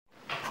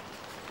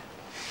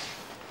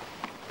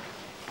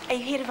Are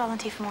you here to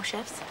volunteer for more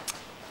shifts?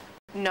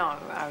 No,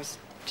 I was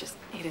just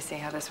here to see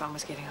how this one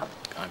was getting on.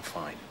 I'm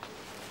fine.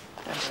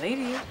 Don't believe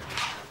you.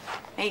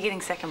 Are you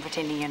getting sick and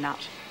pretending you're not?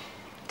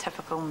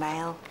 Typical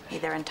male,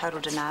 either in total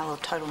denial or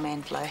total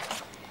man flu.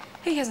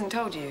 He hasn't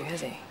told you,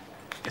 has he?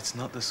 It's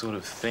not the sort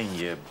of thing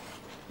you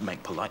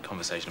make polite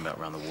conversation about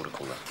around the water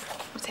cooler.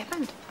 What's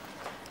happened?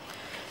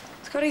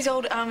 Scotty's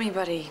old army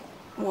buddy,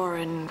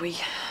 Warren. We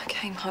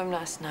came home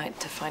last night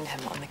to find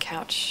him on the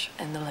couch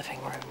in the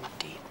living room,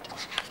 dead.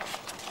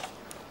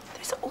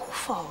 That's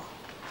awful.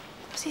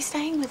 Was he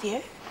staying with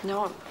you?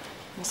 No,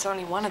 it's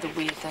only one of the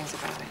weird things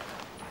about it.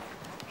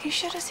 You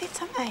should have said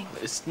something.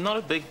 It's not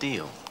a big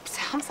deal.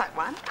 Sounds like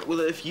one. Well,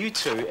 if you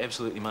two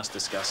absolutely must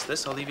discuss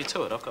this, I'll leave you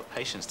to it. I've got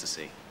patients to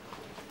see.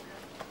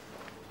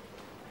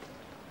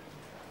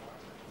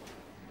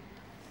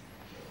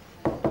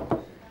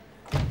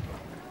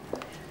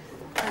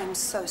 I'm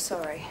so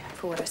sorry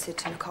for what I said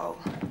to Nicole.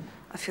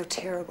 I feel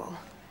terrible.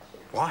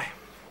 Why?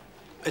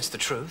 It's the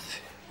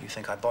truth. You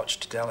think I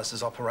botched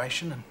Dallas's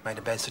operation and made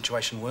a bad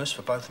situation worse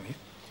for both of you?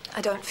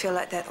 I don't feel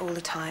like that all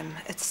the time.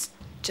 It's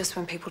just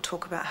when people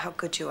talk about how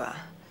good you are.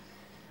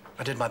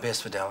 I did my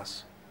best for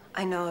Dallas.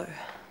 I know,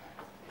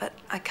 but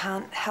I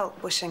can't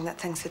help wishing that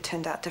things had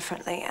turned out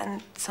differently,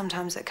 and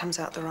sometimes it comes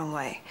out the wrong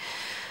way.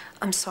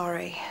 I'm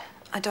sorry.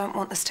 I don't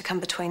want this to come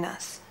between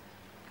us.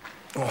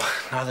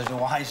 Oh, neither do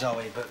I,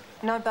 Zoe, but...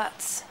 No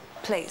buts,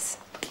 please.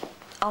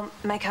 I'll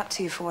make up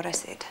to you for what I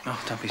said. Oh,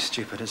 don't be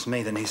stupid. It's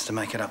me that needs to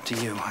make it up to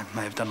you. I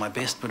may have done my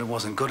best, but it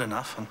wasn't good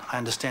enough, and I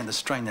understand the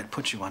strain that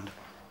puts you under.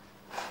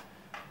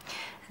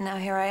 And now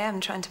here I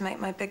am trying to make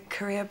my big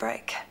career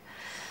break.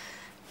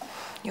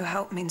 Your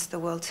help means the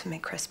world to me,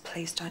 Chris.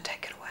 Please don't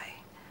take it away.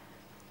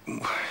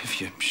 If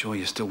you're sure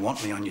you still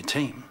want me on your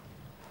team.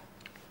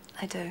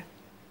 I do.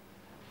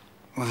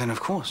 Well, then, of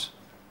course.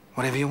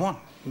 Whatever you want.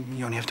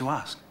 You only have to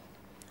ask.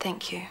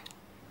 Thank you.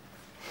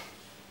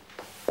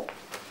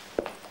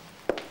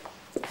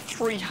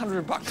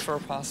 $300 for a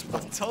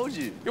passport. I told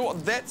you. You know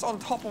what? That's on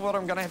top of what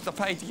I'm going to have to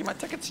pay to get my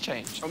tickets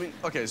changed. I mean,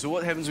 okay, so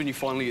what happens when you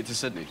finally get to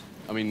Sydney?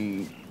 I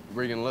mean,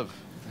 where are you going to live?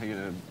 How are you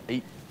going to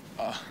eat?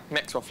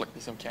 Maxwell flicked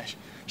me some cash.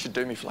 Should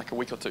do me for like a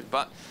week or two.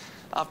 But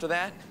after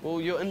that... Well,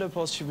 your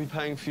Indopost should be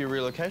paying for your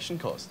relocation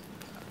cost.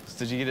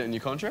 Did you get it in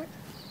your contract?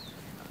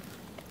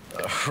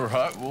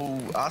 Right,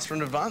 well, ask for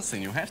an advance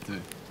then. You'll have to.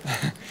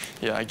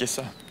 Yeah, I guess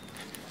so.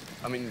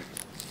 I mean,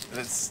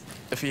 that's...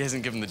 If he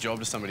hasn't given the job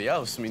to somebody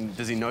else, I mean,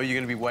 does he know you're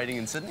going to be waiting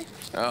in Sydney?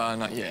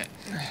 Not yet.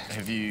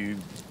 Have you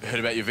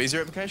heard about your visa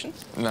application?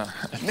 No.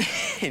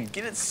 Man,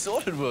 get it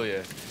sorted, will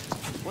you?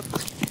 What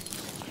the...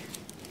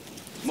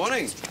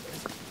 Morning.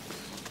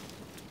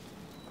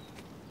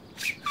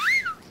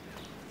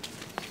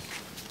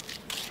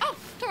 Oh,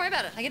 don't worry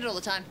about it. I get it all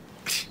the time.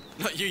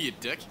 Not you, you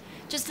dick.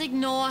 Just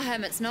ignore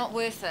him. It's not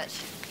worth it.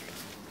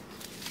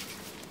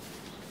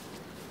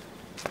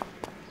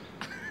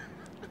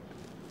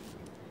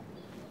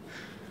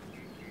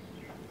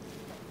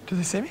 Do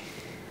they see me?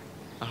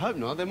 I hope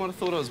not. They might have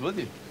thought I was with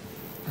you.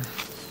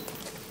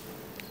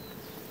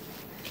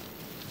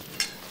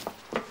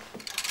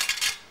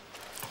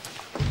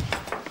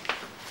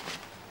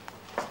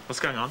 What's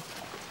going on?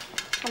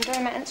 I'm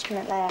doing my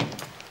instrument lab.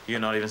 You're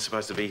not even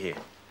supposed to be here.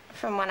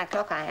 From 1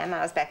 o'clock I am.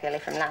 I was back early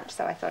from lunch,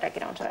 so I thought I'd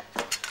get onto it.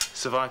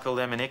 Cervical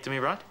laminectomy,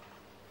 right?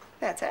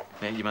 That's it.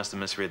 Yeah, you must have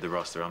misread the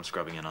roster. I'm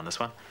scrubbing in on this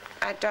one.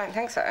 I don't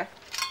think so. Do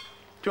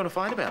you want to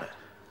fight about it?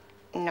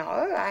 No,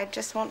 I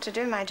just want to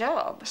do my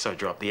job. So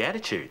drop the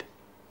attitude.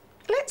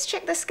 Let's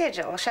check the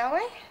schedule, shall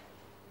we?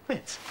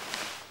 Let's.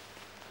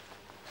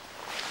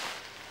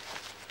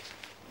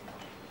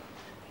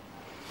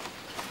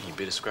 You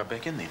better scrub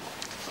back in then.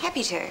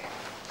 Happy to.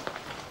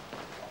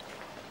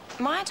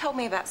 Maya told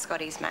me about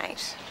Scotty's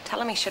mate.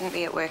 Tell him he shouldn't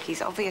be at work.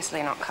 He's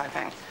obviously not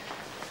coping.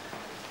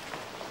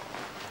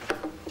 I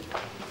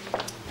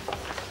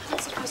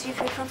don't suppose you've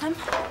heard from him?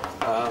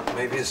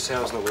 Maybe his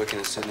sale's not working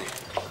in Sydney.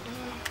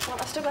 Well,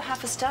 I've still got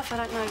half his stuff. I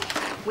don't know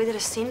whether to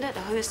send it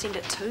or who to send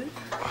it to.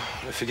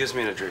 If he gives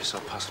me an address,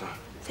 I'll pass it on.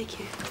 Thank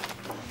you.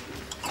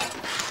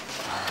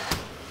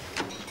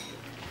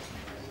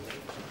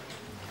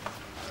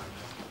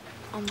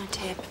 On my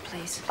tab,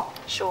 please.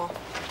 Sure.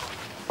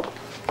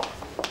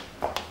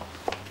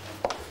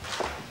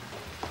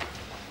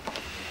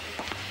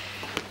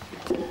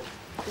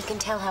 You can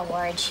tell how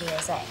worried she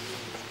is, eh?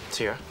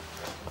 Tara?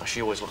 Oh,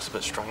 she always looks a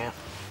bit strung out.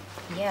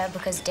 Yeah,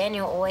 because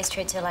Daniel always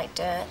treats her like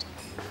dirt.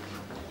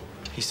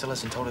 He still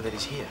hasn't told her that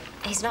he's here.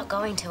 He's not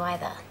going to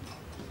either.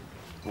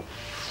 Well,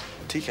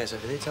 TK's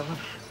over there, tell him.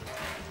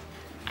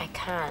 I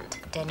can't.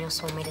 Daniel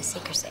swore me to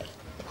secrecy.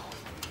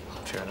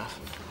 Fair enough.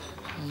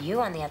 You,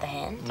 on the other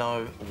hand...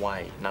 No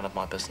way. None of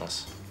my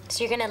business.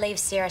 So you're going to leave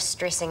Sarah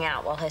stressing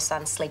out while her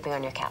son's sleeping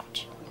on your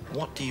couch?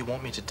 What do you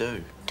want me to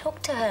do?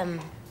 Talk to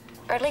him.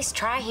 Or at least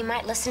try. He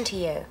might listen to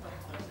you.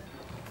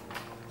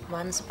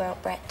 One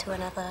spoiled brat to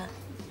another.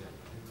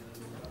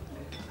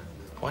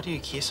 Why do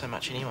you care so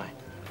much anyway?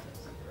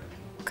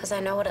 Because I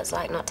know what it's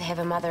like not to have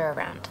a mother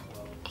around.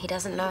 He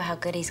doesn't know how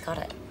good he's got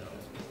it.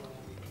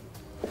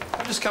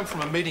 I've just come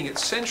from a meeting at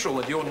Central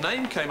and your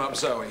name came up,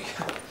 Zoe.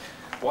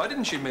 Why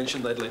didn't you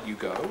mention they'd let you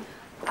go?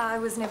 I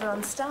was never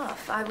on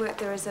staff. I worked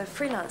there as a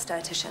freelance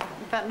dietitian.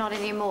 But not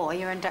anymore.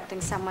 You're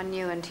inducting someone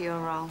new into your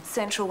role.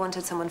 Central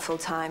wanted someone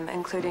full-time,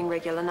 including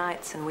regular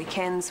nights and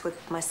weekends. With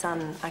my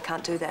son, I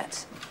can't do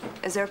that.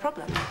 Is there a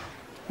problem?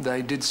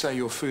 They did say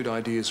your food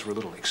ideas were a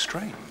little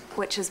extreme.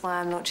 Which is why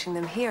I'm launching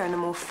them here in a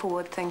more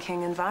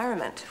forward-thinking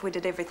environment. If we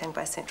did everything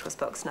by Central's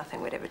books,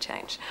 nothing would ever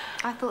change.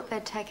 I thought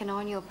they'd taken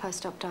on your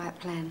post-op diet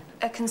plan.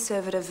 A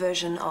conservative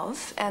version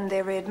of, and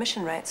their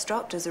readmission rates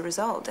dropped as a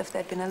result. If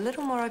they'd been a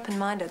little more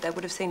open-minded, they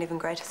would have seen even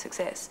greater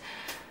success.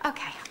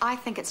 Okay, I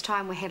think it's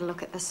time we had a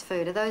look at this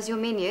food. Are those your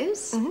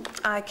menus?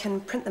 Mm-hmm. I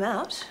can print them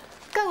out.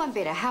 Go on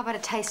better. How about a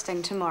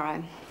tasting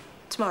tomorrow?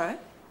 Tomorrow?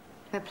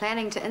 We're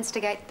planning to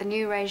instigate the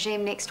new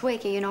regime next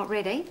week. Are you not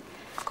ready?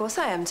 Of course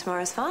I am.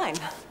 Tomorrow's fine.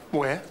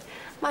 Where?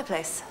 My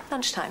place.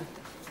 Lunchtime.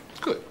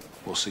 Good.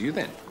 We'll see you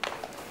then.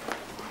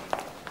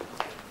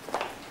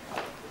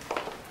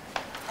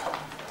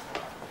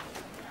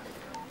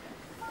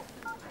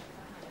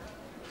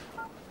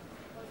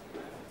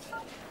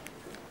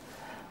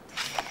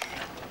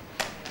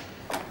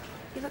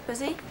 You look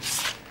busy.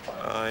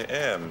 I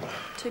am.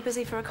 Too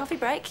busy for a coffee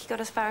break? You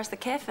got as far as the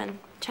cafe and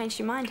changed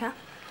your mind, huh?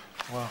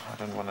 Well, I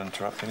didn't want to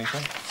interrupt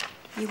anything.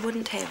 You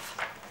wouldn't have.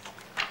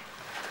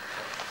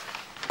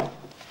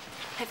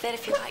 Have that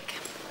if you like.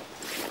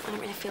 I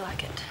don't really feel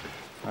like it.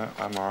 No,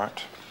 I'm all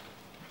right.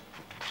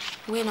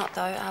 We're not,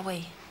 though, are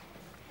we?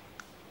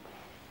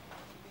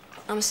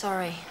 I'm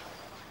sorry.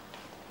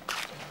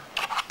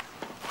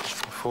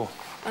 What for?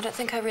 I don't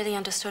think I really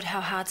understood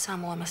how hard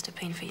Samoa must have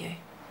been for you.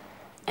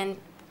 And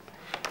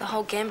the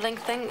whole gambling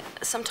thing,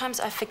 sometimes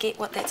I forget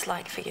what that's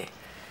like for you.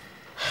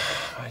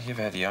 You've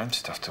had your own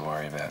stuff to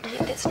worry about.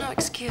 Yeah, that's no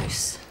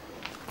excuse.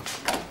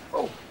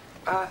 Oh,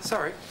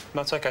 sorry.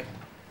 No, it's okay.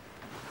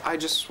 I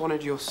just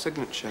wanted your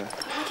signature.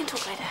 We can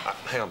talk later.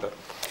 Hang on a bit.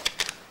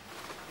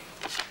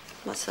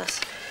 What's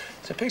this?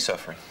 It's a peace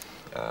offering.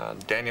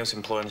 Daniel's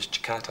employed in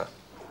Jakarta.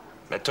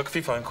 It took a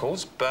few phone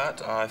calls,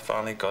 but I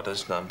finally got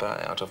his number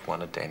out of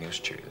one of Daniel's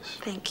tutors.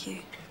 Thank you.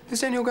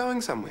 Is Daniel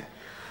going somewhere?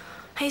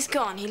 He's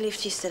gone. He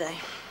left yesterday.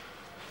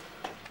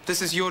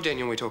 This is your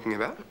Daniel we're talking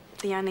about?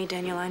 The only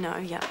Daniel I know,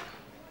 yeah.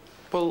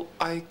 Well,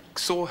 I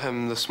saw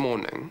him this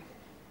morning.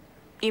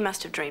 You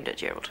must have dreamed it,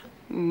 Gerald.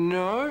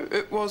 No,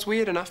 it was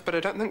weird enough, but I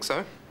don't think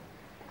so.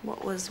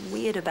 What was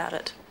weird about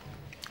it?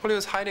 Well, he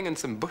was hiding in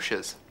some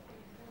bushes.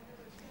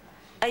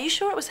 Are you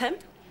sure it was him?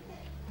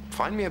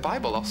 Find me a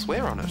Bible, I'll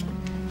swear on it.